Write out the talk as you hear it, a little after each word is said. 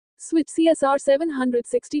Svitch CSR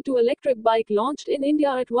 762 electric bike launched in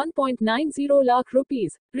India at 1.90 lakh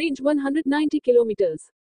rupees, range 190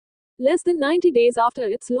 kilometers. Less than 90 days after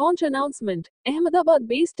its launch announcement,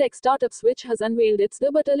 Ahmedabad-based tech startup Svitch has unveiled its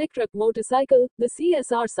debut electric motorcycle, the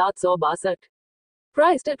CSR 762.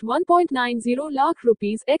 Priced at 1.90 lakh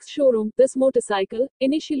rupees ex-showroom, this motorcycle,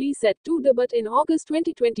 initially set to debut in August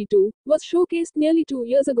 2022, was showcased nearly 2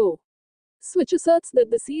 years ago. Svitch asserts that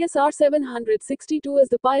the CSR 762 is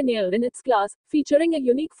the pioneer in its class, featuring a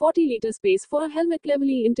unique 40-liter space for a helmet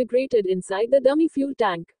cleverly integrated inside the dummy fuel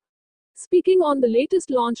tank. Speaking on the latest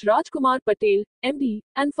launch, Rajkumar Patel, MD,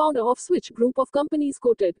 and founder of Svitch Group of Companies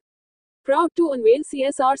quoted, "Proud to unveil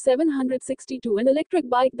CSR 762, an electric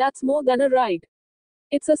bike that's more than a ride.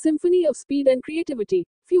 It's a symphony of speed and creativity,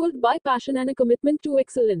 fueled by passion and a commitment to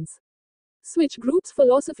excellence." Svitch Group's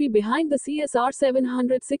philosophy behind the CSR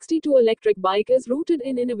 762 electric bike is rooted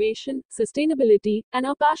in innovation, sustainability, and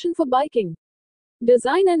our passion for biking.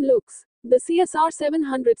 Design and looks. The CSR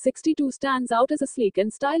 762 stands out as a sleek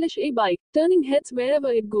and stylish e-bike, turning heads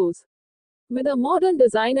wherever it goes. With a modern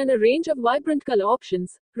design and a range of vibrant color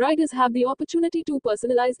options, riders have the opportunity to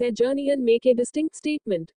personalize their journey and make a distinct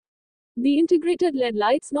statement. The integrated LED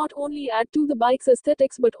lights not only add to the bike's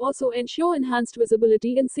aesthetics but also ensure enhanced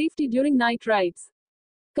visibility and safety during night rides.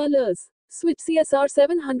 Colors. Svitch CSR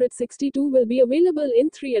 762 will be available in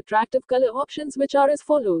 3 attractive color options, which are as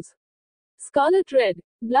follows: Scarlet Red,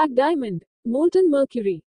 Black Diamond, Molten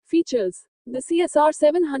Mercury. Features. The CSR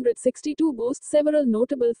 762 boasts several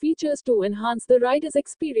notable features to enhance the rider's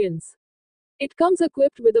experience. It comes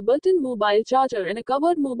equipped with a built-in mobile charger and a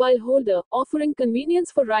covered mobile holder, offering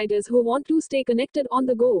convenience for riders who want to stay connected on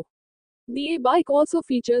the go. The e-bike also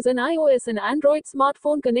features an iOS and Android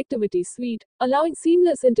smartphone connectivity suite, allowing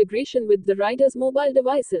seamless integration with the rider's mobile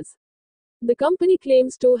devices. The company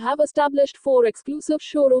claims to have established 4 exclusive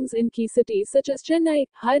showrooms in key cities such as Chennai,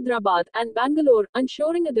 Hyderabad, and Bangalore,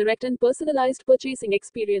 ensuring a direct and personalized purchasing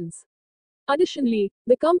experience. Additionally,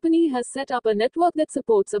 the company has set up a network that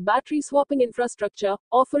supports a battery swapping infrastructure,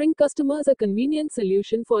 offering customers a convenient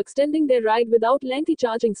solution for extending their ride without lengthy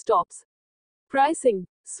charging stops. Pricing.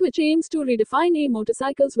 Svitch aims to redefine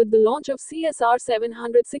e-motorcycles with the launch of CSR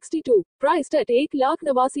 762, priced at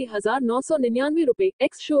 1,89,999 rupees,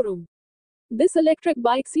 ex-showroom. This electric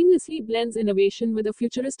bike seamlessly blends innovation with a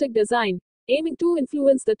futuristic design, aiming to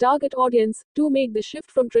influence the target audience to make the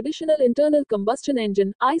shift from traditional internal combustion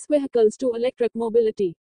engine (ICE) vehicles to electric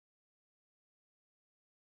mobility.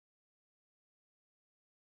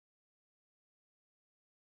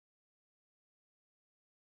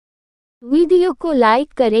 Video को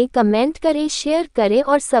like करें, comment करें, share करें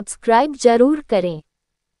और subscribe जरूर करें।